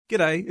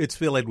G'day, it's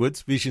Phil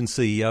Edwards, Vision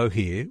CEO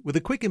here, with a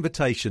quick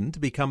invitation to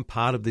become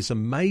part of this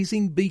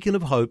amazing beacon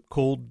of hope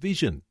called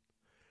Vision.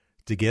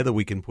 Together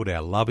we can put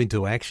our love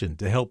into action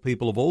to help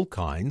people of all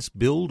kinds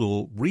build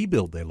or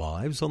rebuild their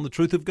lives on the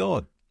truth of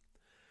God.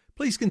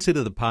 Please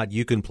consider the part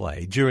you can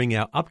play during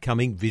our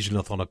upcoming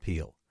Visionathon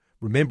appeal,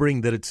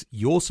 remembering that it's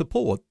your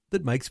support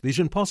that makes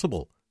Vision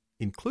possible,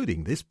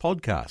 including this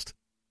podcast.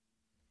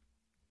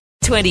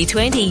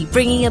 2020,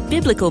 bringing a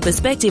biblical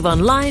perspective on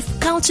life,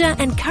 culture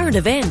and current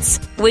events.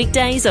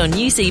 Weekdays on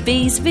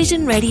UCB's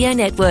Vision Radio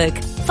Network.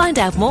 Find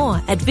out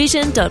more at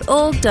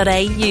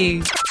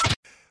vision.org.au.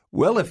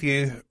 Well, if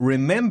you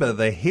remember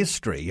the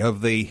history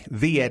of the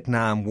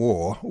Vietnam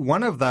War,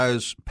 one of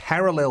those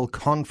parallel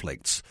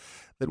conflicts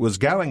that was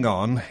going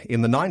on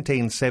in the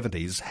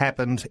 1970s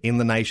happened in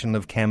the nation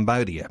of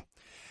Cambodia.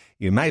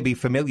 You may be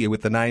familiar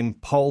with the name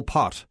Pol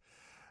Pot.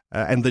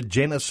 And the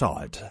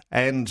genocide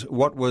and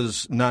what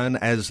was known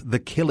as the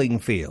killing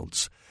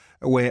fields,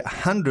 where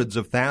hundreds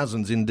of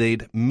thousands,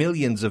 indeed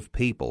millions of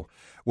people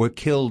were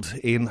killed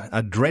in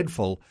a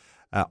dreadful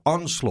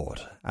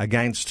onslaught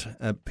against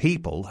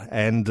people,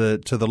 and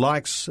to the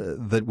likes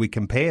that we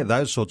compare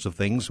those sorts of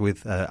things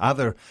with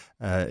other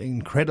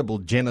incredible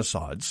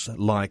genocides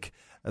like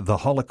the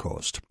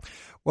Holocaust.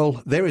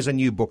 Well, there is a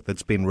new book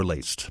that's been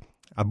released,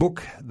 a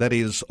book that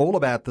is all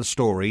about the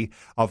story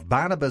of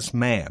Barnabas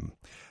Mam.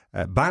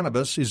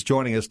 Barnabas is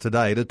joining us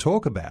today to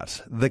talk about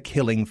the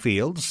killing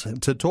fields,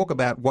 to talk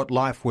about what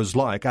life was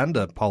like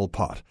under Pol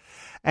Pot.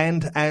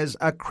 And as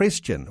a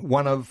Christian,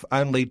 one of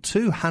only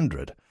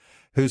 200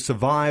 who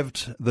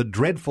survived the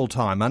dreadful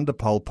time under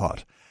Pol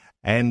Pot,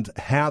 and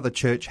how the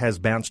church has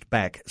bounced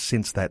back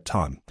since that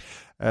time.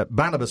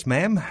 Barnabas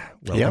Mam,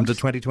 welcome to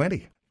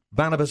 2020.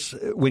 Barnabas,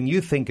 when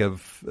you think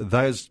of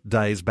those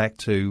days back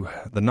to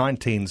the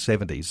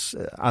 1970s,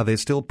 are there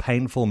still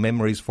painful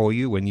memories for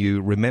you when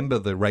you remember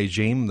the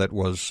regime that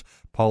was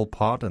Pol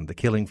Pot and the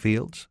killing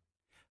fields?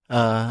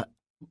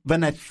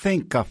 When I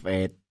think of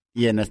it,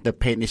 the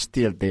pain is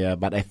still there,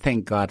 but I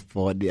thank God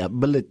for the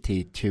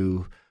ability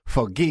to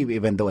forgive,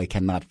 even though I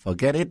cannot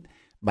forget it.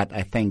 But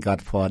I thank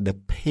God for the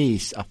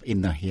peace of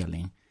inner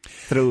healing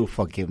through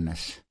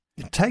forgiveness.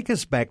 Take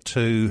us back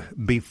to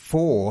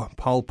before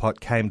Pol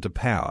Pot came to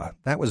power.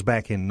 That was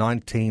back in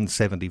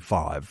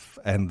 1975,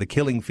 and the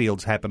killing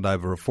fields happened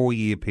over a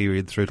 4-year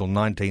period through till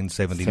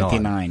 1979.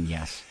 79,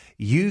 yes.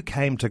 You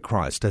came to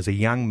Christ as a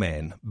young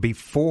man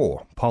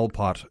before Pol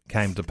Pot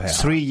came to power.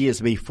 3 years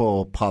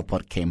before Pol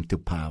Pot came to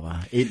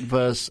power. It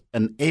was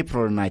in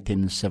April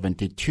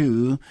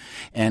 1972,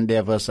 and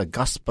there was a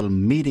gospel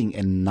meeting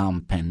in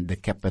Phnom Penh, the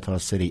capital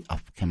city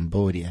of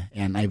Cambodia.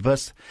 And I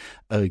was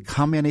a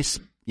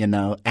communist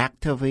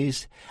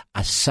activists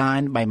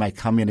assigned by my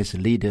communist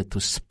leader to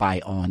spy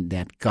on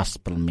that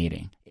gospel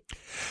meeting.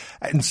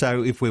 And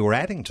so if we were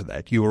adding to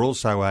that, you were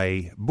also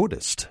a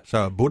Buddhist.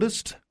 So a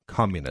Buddhist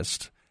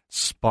communist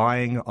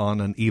spying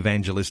on an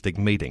evangelistic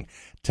meeting.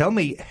 Tell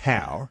me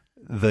how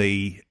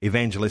the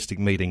evangelistic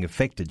meeting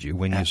affected you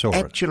when you saw it.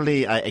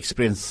 Actually, I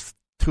experienced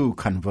 2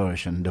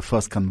 conversions. The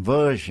first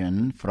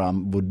conversion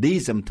from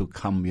Buddhism to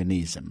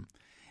communism.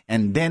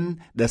 And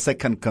then the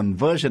second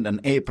conversion in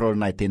April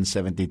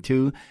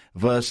 1972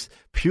 was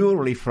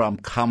purely from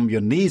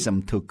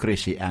communism to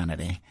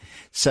Christianity.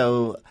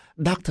 So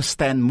Dr.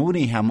 Stan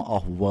Mooneyham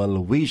of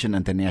World Vision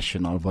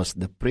International was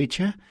the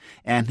preacher,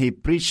 and he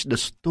preached the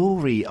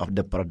story of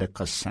the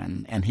prodigal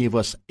son, and he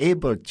was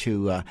able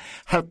to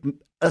help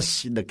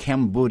us, the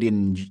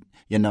Cambodian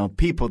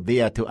people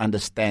there, to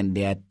understand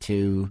that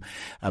to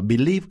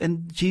believe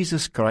in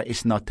Jesus Christ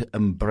is not to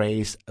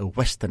embrace a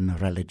Western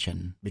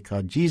religion,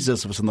 because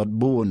Jesus was not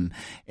born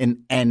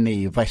in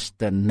any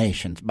Western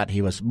nation, but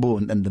he was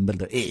born in the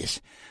Middle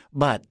East.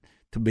 But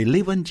to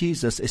believe in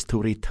Jesus is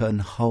to return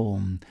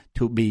home,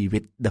 to be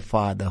with the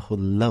Father who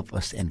loves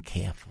us and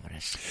cares for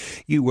us.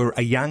 You were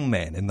a young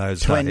man in those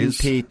days.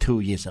 22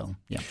 days. years old,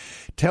 yeah.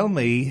 Tell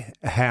me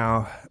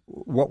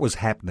what was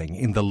happening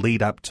in the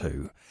lead up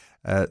to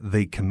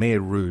the Khmer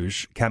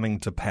Rouge coming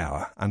to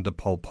power under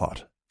Pol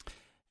Pot.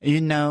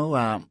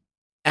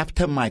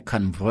 After my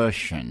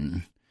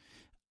conversion,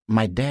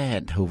 my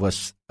dad, who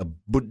was a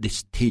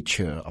Buddhist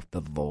teacher of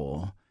the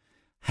law,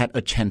 had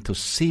a chance to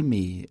see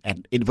me,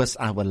 and it was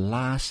our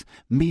last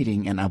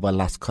meeting and our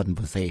last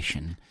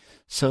conversation.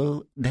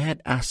 So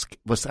Dad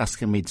was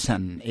asking me,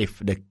 son, if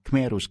the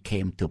Khmer Rouge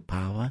came to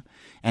power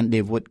and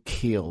they would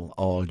kill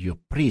all your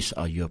priests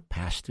or your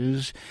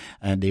pastors,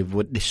 and they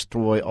would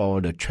destroy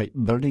all the church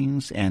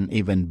buildings and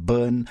even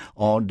burn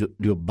all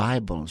your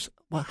Bibles,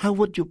 well, how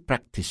would you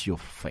practice your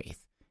faith?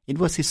 It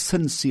was his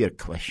sincere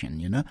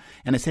question,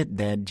 And I said,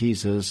 Dad,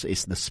 Jesus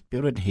is the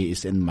Spirit. He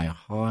is in my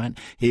heart.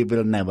 He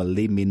will never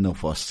leave me nor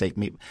forsake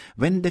me.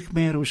 When the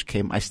Khmer Rouge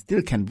came, I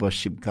still can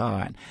worship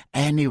God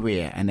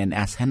anywhere. And then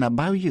ask, and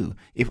about you?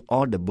 If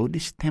all the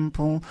Buddhist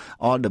temple,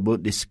 all the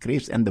Buddhist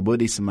scripts and the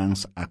Buddhist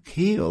monks are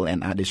killed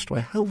and are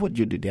destroyed, how would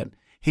you do that?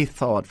 He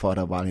thought for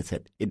a while. He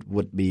said, it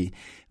would be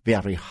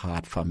very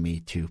hard for me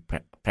to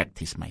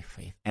practice my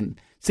faith. And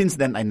since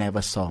then, I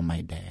never saw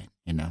my dad.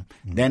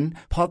 Then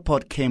Pol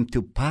Pot came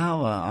to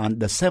power on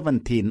the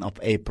 17th of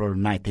April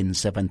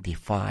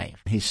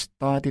 1975. He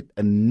started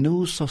a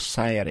new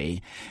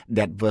society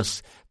that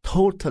was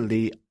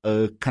totally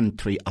a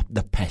country of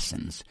the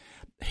peasants.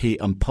 He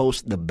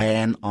imposed the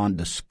ban on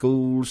the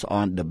schools,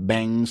 on the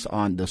banks,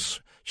 on the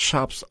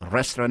shops,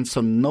 restaurants,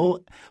 so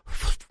no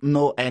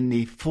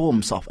any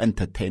forms of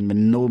entertainment,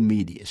 no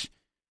media.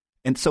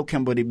 And so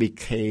Cambodia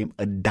became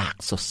a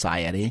dark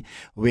society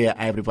where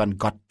everyone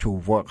got to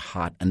work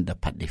hard in the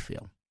paddy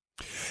field.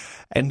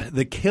 And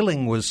the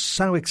killing was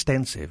so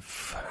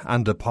extensive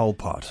under Pol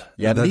Pot.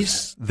 Yeah,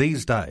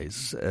 these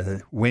days,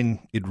 when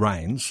it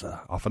rains,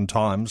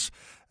 oftentimes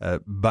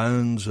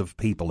bones of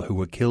people who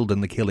were killed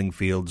in the killing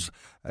fields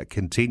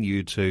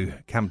continue to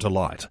come to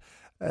light.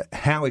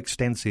 How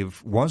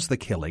extensive was the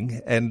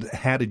killing, and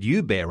how did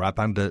you bear up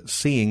under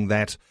seeing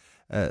that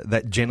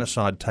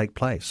genocide take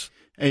place?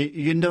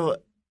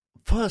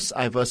 First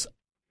I was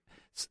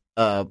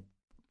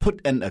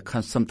put in a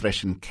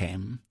concentration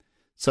camp,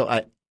 so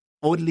I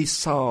only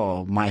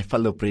saw my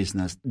fellow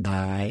prisoners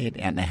died,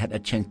 and I had a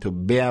chance to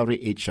bury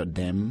each of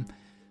them.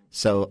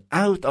 So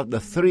out of the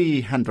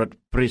 300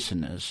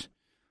 prisoners,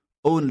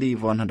 only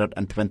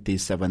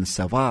 127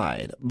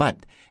 survived.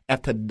 But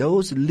after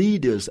those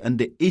leaders in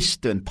the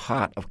eastern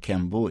part of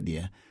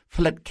Cambodia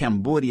fled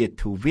Cambodia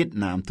to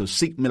Vietnam to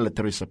seek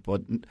military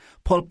support,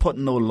 Pol Pot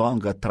no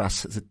longer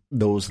trusted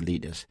those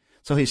leaders.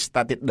 So he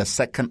started the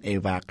second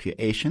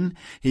evacuation.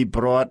 He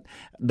brought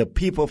the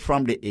people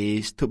from the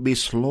east to be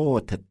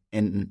slaughtered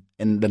in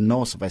the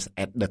northwest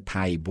at the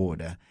Thai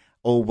border.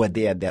 Over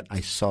there that I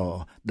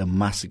saw the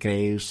mass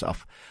graves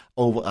of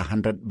over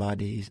 100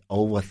 bodies,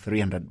 over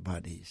 300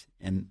 bodies.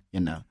 And,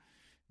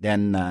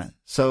 then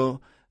so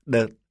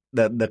the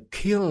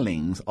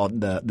killings or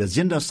the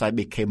genocide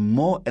became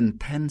more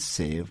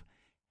intensive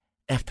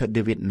after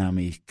the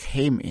Vietnamese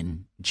came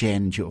in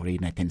January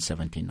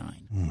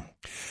 1979.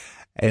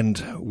 And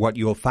what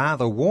your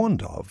father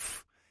warned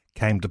of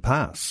came to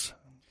pass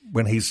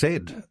when he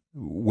said,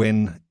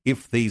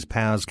 if these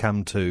powers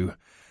come to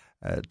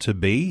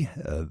be,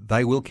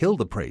 they will kill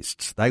the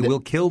priests, they will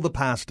kill the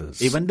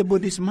pastors. Even the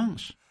Buddhist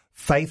monks.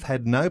 Faith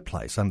had no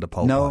place under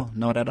Pol Pot. No,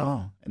 not at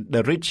all.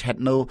 The rich had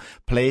no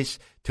place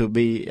to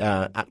be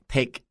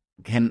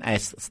taken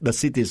as the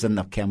citizen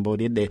of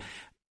Cambodia.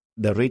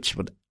 The rich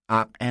were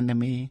arch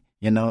enemy.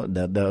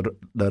 The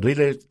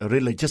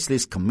religiously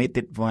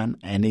committed one,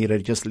 any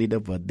religious leader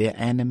were their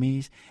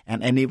enemies,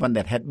 and anyone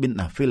that had been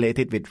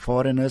affiliated with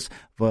foreigners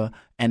were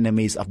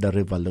enemies of the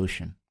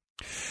revolution.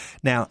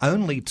 Now,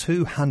 only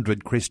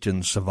 200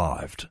 Christians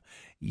survived.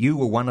 You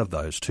were one of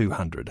those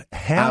 200.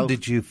 How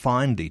did you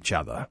find each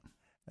other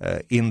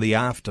in the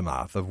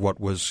aftermath of what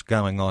was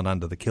going on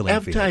under the killing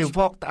fields? After I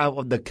walked out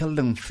of the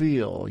killing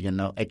field,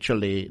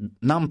 actually,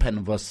 Phnom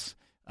Penh was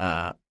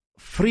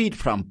freed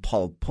from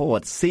Pol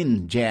Pot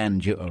since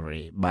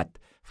January, but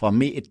for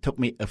me, it took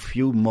me a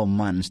few more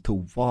months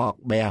to walk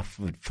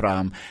barefoot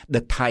from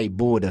the Thai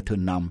border to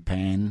Phnom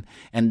Penh.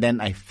 And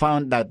then I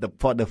found out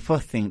for the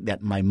first thing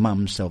that my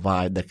mom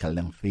survived the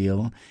killing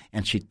field.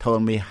 And she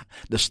told me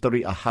the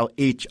story of how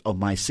each of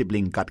my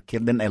siblings got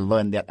killed. Then I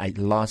learned that I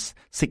lost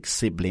 6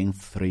 siblings,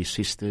 3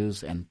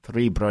 sisters and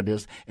 3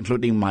 brothers,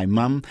 including my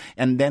mom.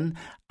 And then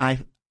I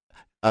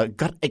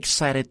got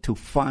excited to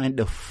find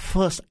the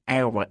first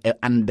ever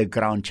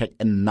underground church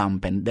in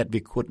Phnom Penh that we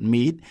could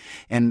meet,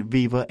 and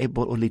we were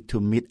able only to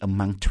meet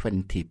among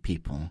 20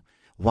 people.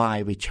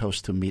 Why we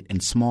chose to meet in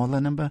smaller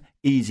number?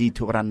 Easy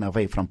to run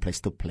away from place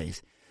to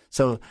place.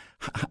 So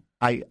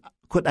I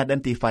could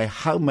identify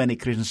how many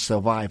Christians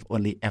survived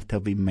only after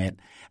we met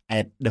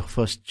at the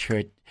first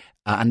church,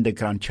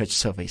 underground church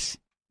service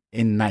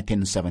in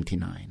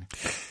 1979.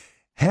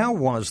 How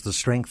was the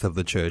strength of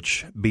the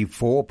church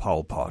before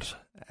Pol Pot?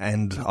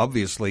 And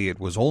obviously it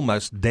was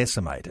almost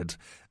decimated.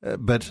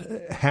 But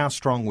how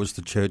strong was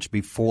the church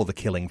before the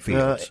killing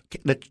fields?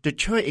 The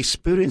church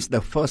experienced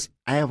the first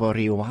ever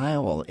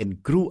revival.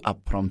 It grew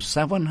up from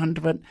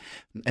 700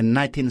 in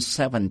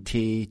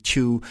 1970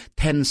 to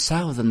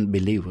 10,000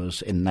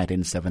 believers in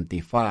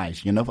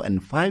 1975. in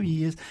 5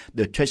 years,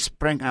 the church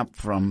sprang up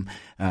from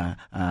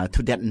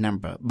to that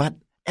number. But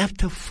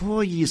after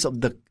 4 years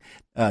of the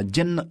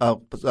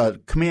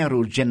Khmer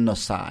Rouge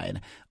genocide,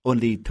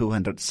 only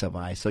 200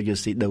 survived. So you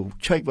see, the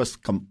church was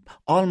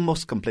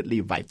almost completely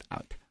wiped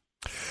out.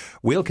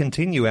 We'll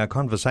continue our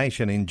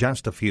conversation in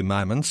just a few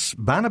moments.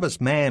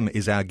 Barnabas Mam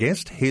is our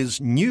guest.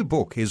 His new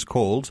book is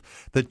called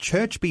The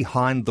Church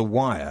Behind the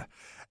Wire.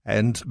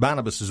 And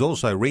Barnabas is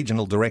also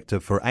Regional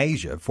Director for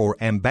Asia for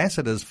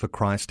Ambassadors for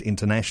Christ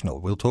International.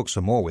 We'll talk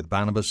some more with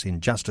Barnabas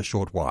in just a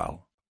short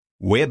while.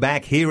 We're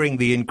back hearing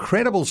the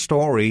incredible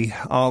story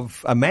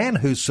of a man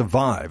who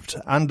survived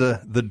under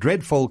the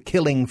dreadful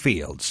killing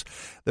fields,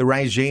 the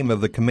regime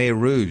of the Khmer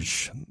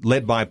Rouge,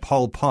 led by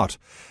Pol Pot,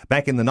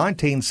 back in the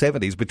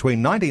 1970s,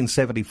 between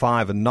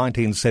 1975 and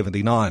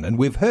 1979. And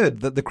we've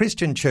heard that the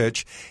Christian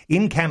church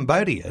in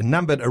Cambodia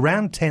numbered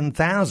around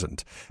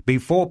 10,000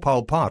 before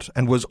Pol Pot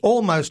and was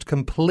almost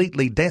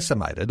completely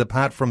decimated,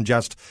 apart from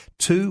just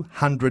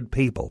 200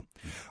 people.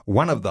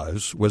 One of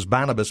those was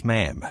Barnabas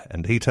Mam,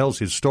 and he tells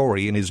his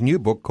story in his new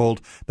book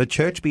called The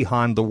Church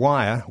Behind the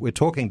Wire. We're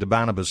talking to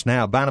Barnabas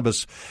now.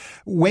 Barnabas,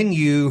 when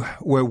you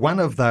were one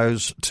of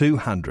those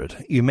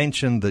 200, you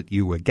mentioned that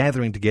you were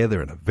gathering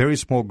together in a very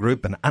small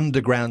group, an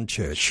underground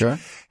church. Sure.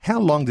 How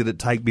long did it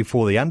take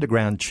before the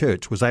underground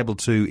church was able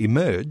to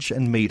emerge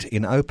and meet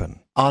in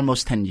open?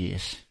 Almost 10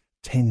 years.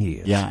 10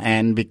 years. Yeah,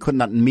 and we could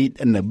not meet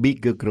in a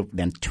bigger group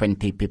than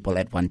 20 people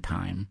at one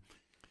time.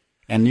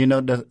 And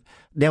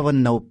there were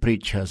no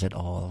preachers at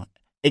all,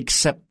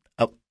 except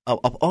of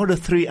all the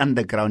 3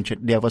 underground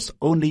churches, there was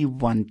only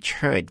one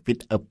church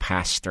with a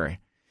pastor,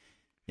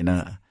 and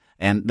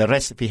the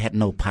rest we had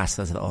no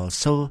pastors at all.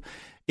 So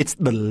it's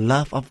the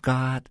love of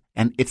God,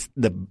 and it's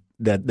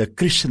the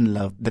Christian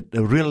love that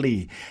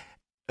really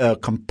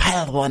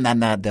compel one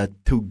another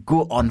to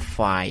go on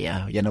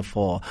fire,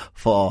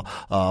 for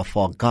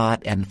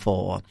God and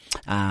for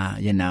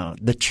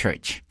the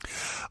church.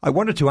 I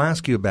wanted to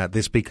ask you about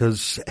this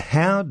because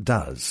how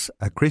does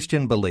a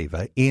Christian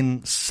believer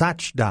in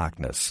such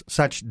darkness,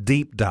 such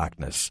deep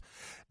darkness,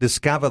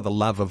 discover the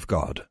love of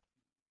God?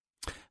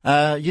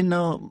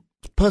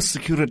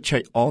 Persecuted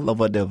church all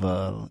over the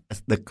world,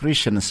 the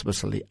Christians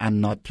especially, are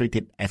not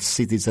treated as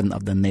citizens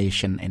of the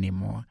nation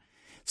anymore.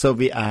 So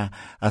we are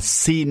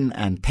seen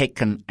and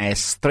taken as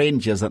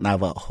strangers in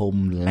our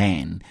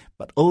homeland,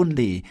 but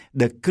only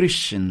the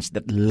Christians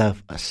that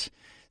love us.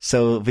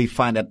 So we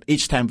find that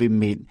each time we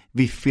meet,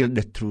 we feel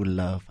the true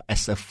love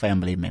as a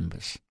family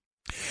members.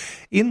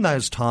 In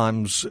those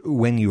times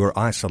when you were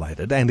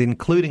isolated, and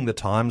including the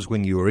times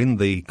when you were in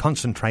the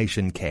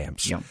concentration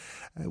camps,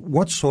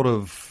 what sort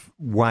of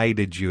way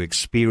did you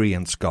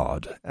experience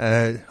God?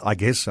 I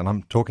guess, and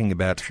I'm talking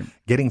about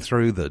getting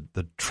through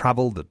the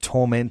trouble, the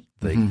torment,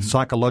 the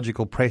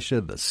psychological pressure,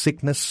 the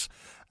sickness,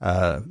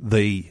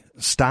 the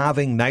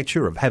starving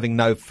nature of having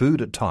no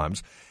food at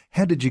times.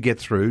 How did you get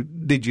through?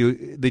 Did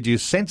you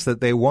sense that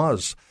there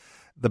was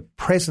the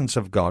presence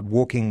of God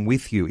walking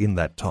with you in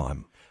that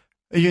time?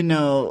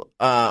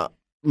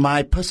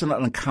 My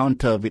personal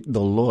encounter with the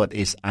Lord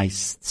is I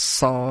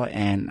saw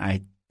and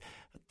I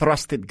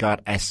trusted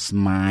God as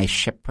my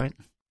shepherd,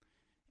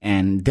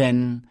 and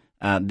then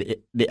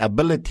the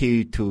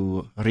ability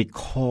to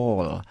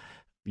recall,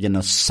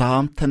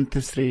 Psalm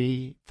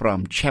 23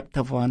 from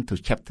chapter 1 to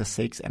chapter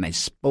 6, and I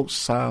spoke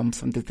Psalm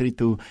 23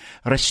 to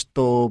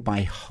restore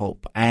my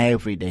hope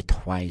every day,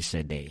 twice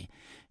a day.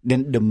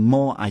 Then the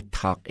more I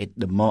talked it,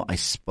 the more I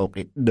spoke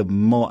it, the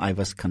more I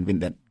was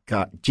convinced that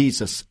God,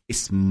 Jesus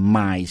is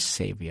my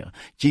Savior.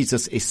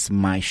 Jesus is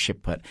my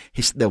shepherd.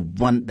 He's the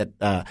one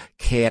that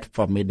cared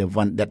for me, the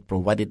one that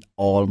provided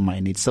all my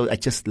needs. So I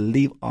just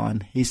live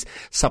on His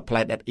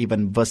supply that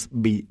even was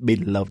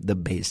below the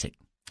basic.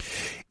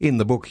 In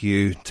the book,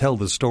 you tell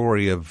the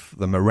story of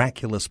the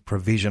miraculous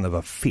provision of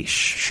a fish.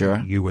 Sure.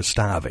 You were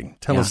starving.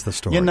 Tell us the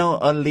story.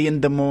 Early in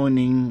the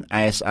morning,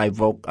 as I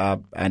woke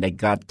up and I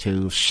got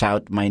to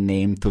shout my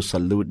name to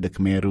salute the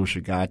Khmer Rouge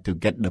Guard, to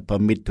get the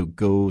permit to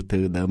go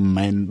to the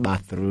men's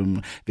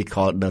bathroom, we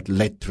call it the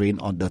latrine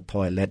or the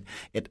toilet.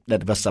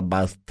 That was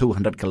about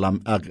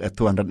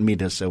 200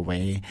 meters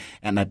away.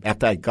 And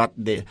after I got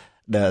the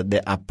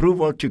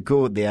approval to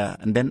go there,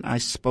 and then I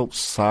spoke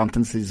Psalm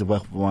 23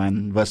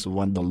 verse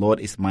 1, the Lord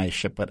is my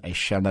shepherd, I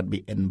shall not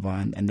be in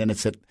want. And then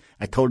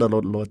I told the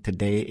Lord,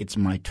 today it's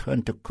my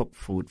turn to cook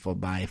food for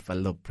my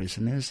fellow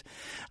prisoners.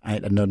 I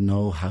don't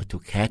know how to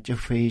catch a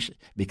fish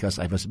because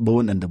I was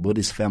born in the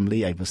Buddhist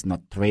family. I was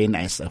not trained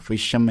as a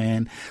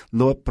fisherman.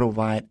 Lord,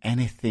 provide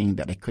anything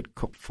that I could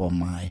cook for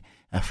my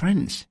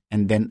friends.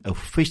 And then a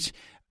fish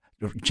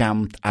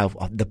jumped out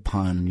of the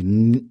pond,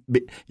 near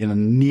the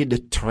little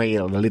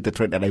trail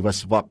that I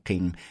was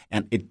walking,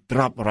 and it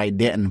dropped right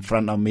there in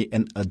front of me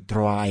in a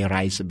dry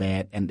rice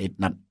bed, and it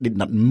did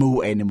not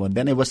move anymore.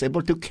 Then I was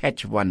able to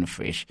catch one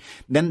fish.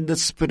 Then the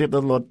Spirit of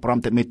the Lord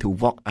prompted me to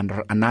walk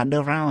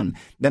another round.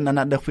 Then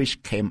another fish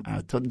came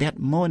out. So that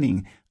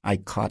morning, I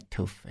caught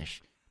 2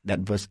 fish.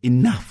 That was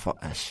enough for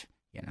us,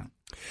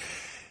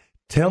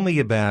 Tell me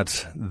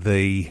about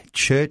the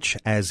church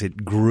as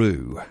it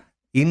grew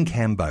in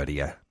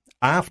Cambodia.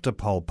 After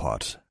Pol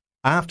Pot,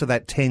 after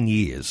that 10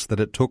 years that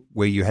it took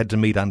where you had to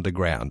meet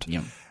underground,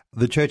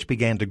 the church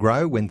began to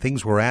grow. When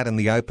things were out in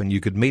the open, you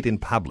could meet in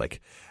public.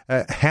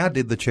 How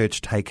did the church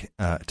take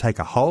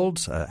a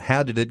hold?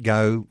 How did it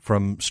go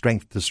from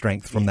strength to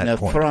strength from that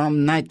point?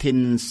 From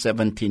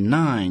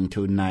 1979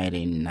 to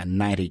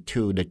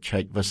 1992, the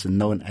church was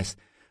known as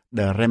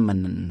the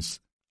remnants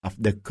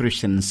of the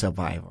Christian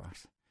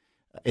survivors.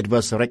 It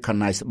was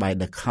recognized by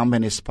the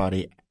Communist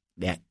Party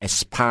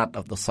as part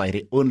of the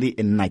society only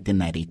in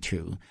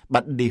 1992,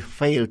 but they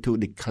failed to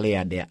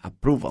declare their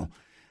approval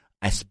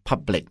as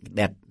public,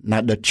 that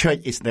now the church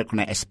is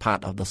recognized as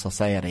part of the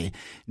society.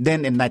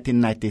 Then in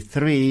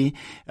 1993,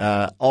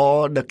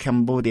 all the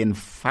Cambodian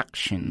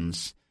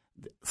factions,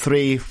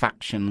 3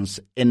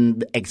 factions in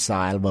the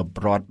exile, were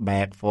brought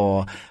back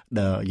for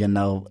the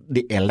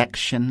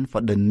election for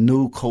the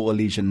new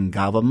coalition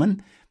government.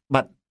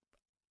 But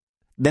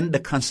then the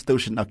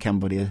Constitution of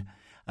Cambodia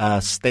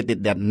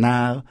stated that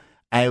now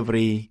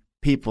every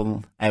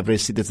people, every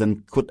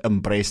citizen could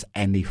embrace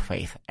any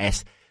faith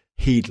as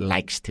he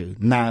likes to.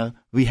 Now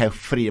we have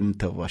freedom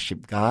to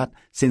worship God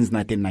since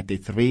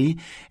 1993.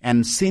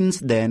 And since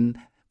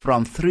then,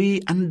 from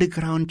 3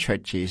 underground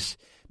churches,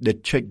 the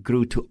church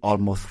grew to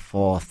almost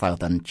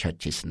 4,000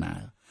 churches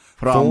now.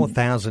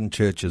 4,000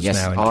 churches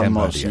now in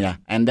almost, Cambodia. Yeah.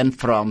 And then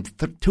from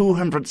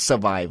 200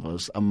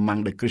 survivors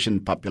among the Christian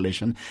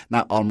population,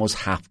 now almost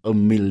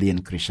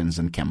 500,000 Christians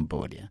in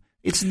Cambodia.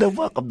 It's the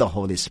work of the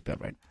Holy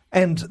Spirit.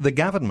 And the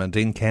government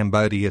in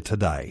Cambodia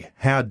today,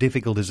 how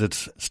difficult is it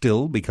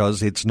still?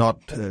 Because it's not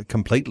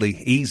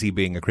completely easy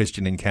being a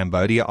Christian in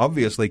Cambodia.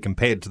 Obviously,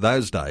 compared to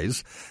those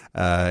days,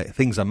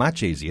 things are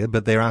much easier,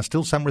 but there are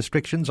still some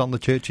restrictions on the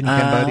church in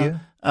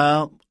Cambodia?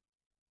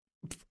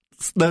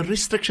 The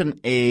restriction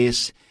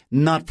is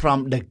not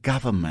from the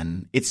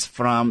government, it's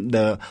from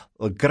the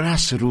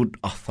grassroots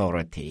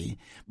authority.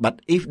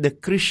 But if the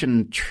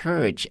Christian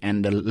church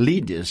and the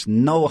leaders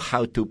know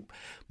how to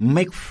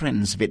make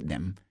friends with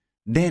them,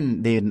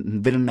 then they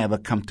will never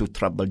come to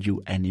trouble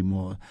you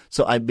anymore.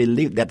 So I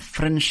believe that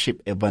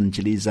friendship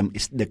evangelism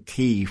is the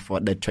key for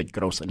the church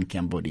growth in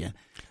Cambodia.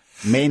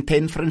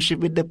 Maintain friendship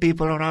with the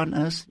people around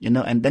us,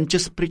 and then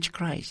just preach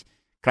Christ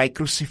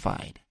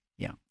crucified.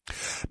 Yeah.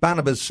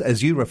 Barnabas,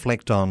 as you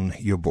reflect on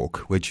your book,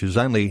 which has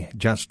only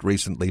just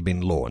recently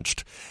been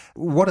launched,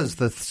 what is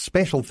the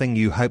special thing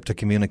you hope to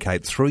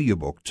communicate through your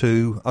book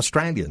to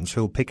Australians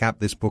who'll pick up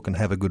this book and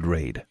have a good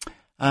read?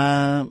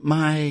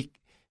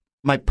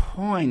 My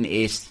point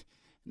is,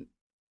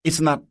 it's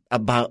not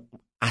about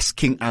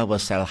asking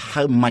ourselves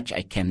how much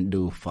I can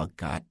do for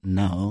God.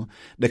 No.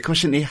 The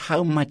question is,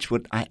 how much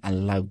would I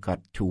allow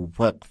God to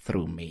work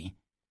through me?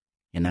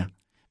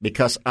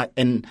 Because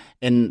in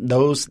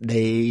those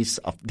days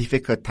of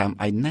difficult time,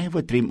 I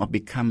never dreamed of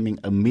becoming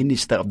a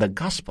minister of the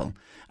gospel.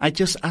 I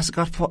just asked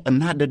God for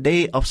another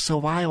day of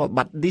survival.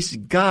 But this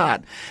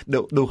God,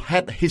 who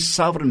had his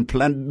sovereign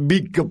plan,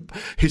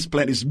 his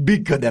plan is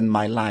bigger than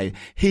my life.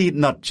 He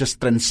not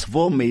just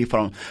transformed me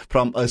from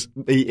us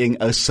being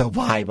a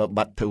survivor,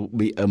 but to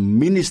be a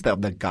minister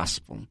of the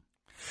gospel.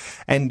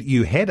 And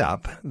you head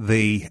up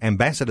the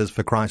Ambassadors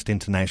for Christ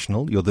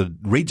International. You're the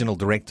regional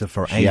director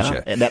for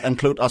Asia. Yeah, that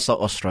includes also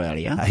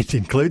Australia. It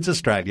includes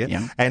Australia.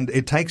 Yeah. And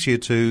it takes you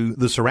to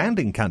the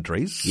surrounding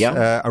countries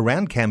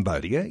around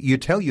Cambodia. You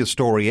tell your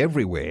story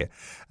everywhere.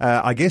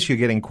 I guess you're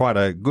getting quite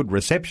a good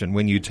reception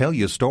when you tell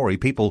your story.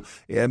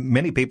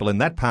 Many people in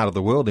that part of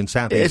the world, in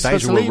Southeast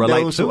Asia, will relate to it.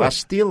 Especially those who are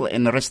still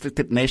in a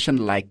restricted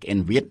nation like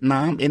in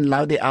Vietnam, in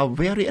Laos, they are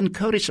very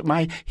encouraged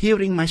by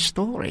hearing my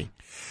story.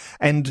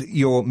 And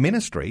your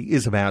ministry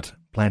is about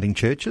planting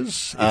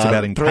churches. It's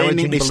about encouraging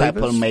training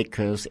disciple believers.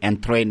 makers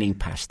and training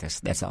pastors.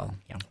 That's all.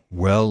 Yeah.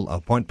 Well,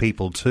 I'll point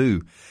people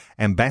to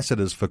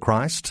Ambassadors for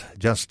Christ.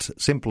 Just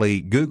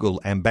simply Google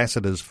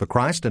Ambassadors for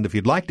Christ. And if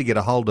you'd like to get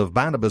a hold of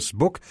Barnabas'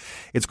 book,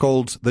 it's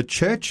called The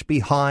Church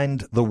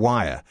Behind the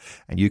Wire.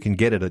 And you can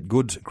get it at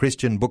good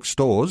Christian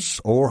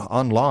bookstores or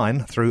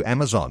online through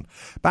Amazon.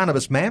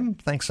 Barnabas, ma'am,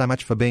 thanks so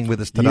much for being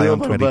with us today on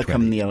 2020. You're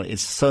welcome, Neil.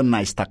 It's so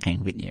nice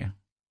talking with you.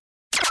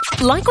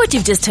 Like what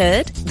you've just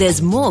heard?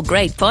 There's more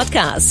great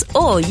podcasts,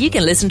 or you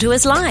can listen to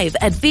us live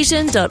at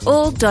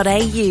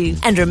vision.org.au.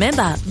 And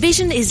remember,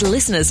 Vision is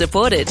listener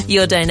supported.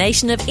 Your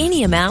donation of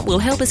any amount will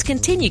help us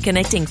continue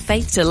connecting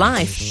faith to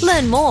life.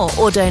 Learn more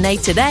or donate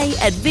today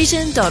at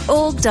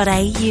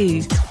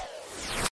vision.org.au.